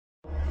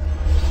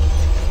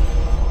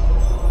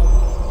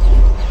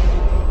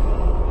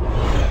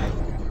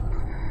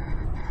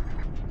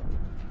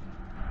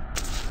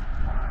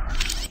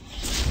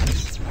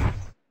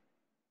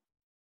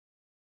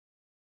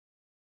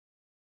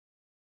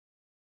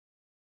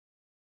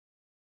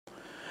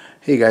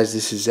Hey guys,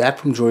 this is Zach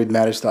from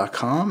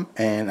DroidMatters.com,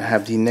 and I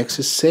have the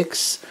Nexus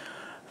 6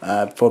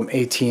 from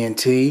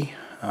AT&T,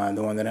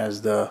 the one that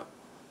has the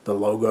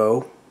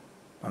logo.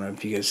 I don't know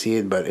if you guys see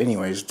it, but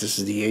anyways, this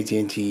is the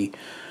AT&T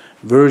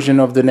version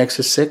of the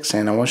Nexus 6,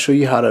 and I want to show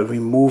you how to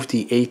remove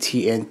the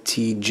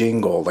AT&T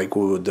jingle, like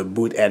with the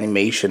boot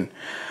animation.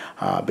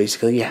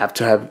 Basically, you have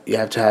to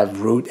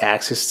have root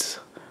access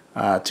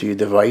to your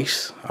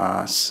device.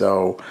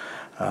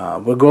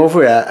 We'll go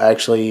over it.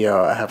 Actually,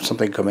 I have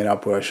something coming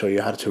up where I show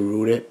you how to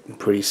root it.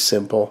 Pretty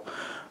simple.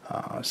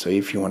 So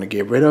if you want to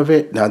get rid of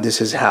it, now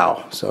this is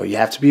how. So you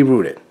have to be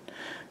rooted.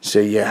 So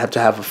you have to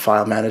have a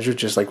file manager,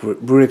 just like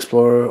Root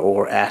Explorer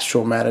or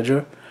Astro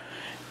Manager,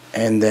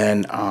 and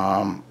then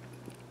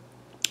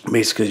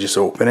basically just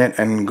open it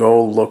and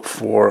go look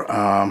for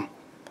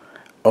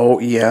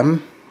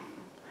OEM,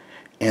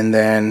 and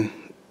then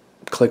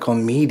click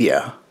on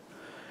Media,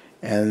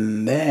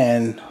 and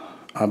then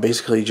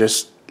basically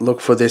just look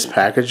for this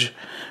package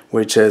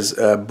which says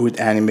boot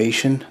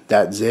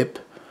animation.zip,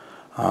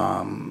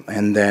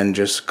 and then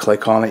just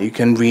click on it. You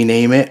can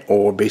rename it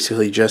or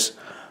basically just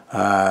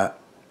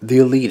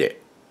delete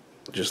it,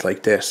 just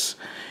like this,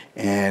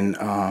 and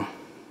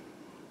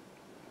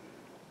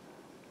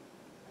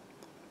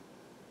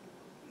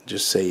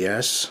just say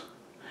yes,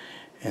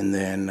 and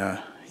then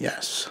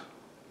yes.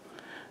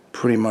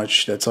 Pretty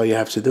much that's all you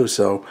have to do.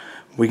 So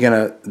we're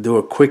gonna do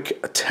a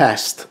quick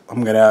test.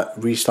 I'm gonna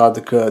restart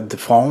the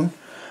phone,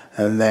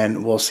 and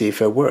then we'll see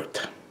if it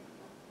worked.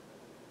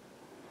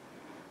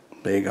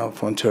 There you go,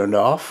 phone turned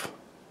off,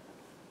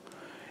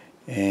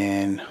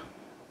 and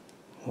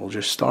we'll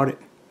just start it.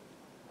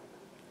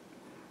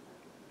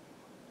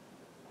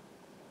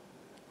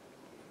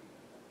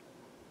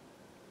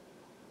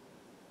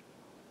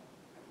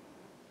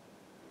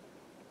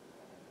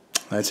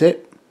 That's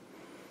it.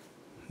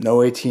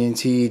 No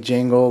AT&T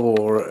jingle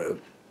or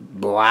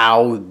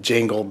loud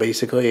jingle.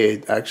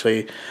 Basically,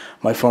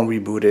 my phone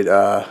rebooted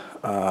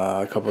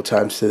a couple of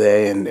times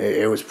today, and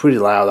it was pretty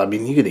loud. I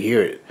mean, you could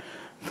hear it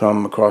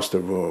from across the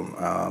room.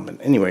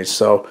 Anyways,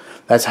 so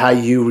that's how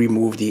you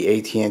remove the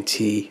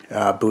AT&T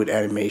boot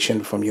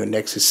animation from your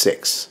Nexus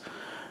 6.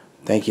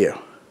 Thank you.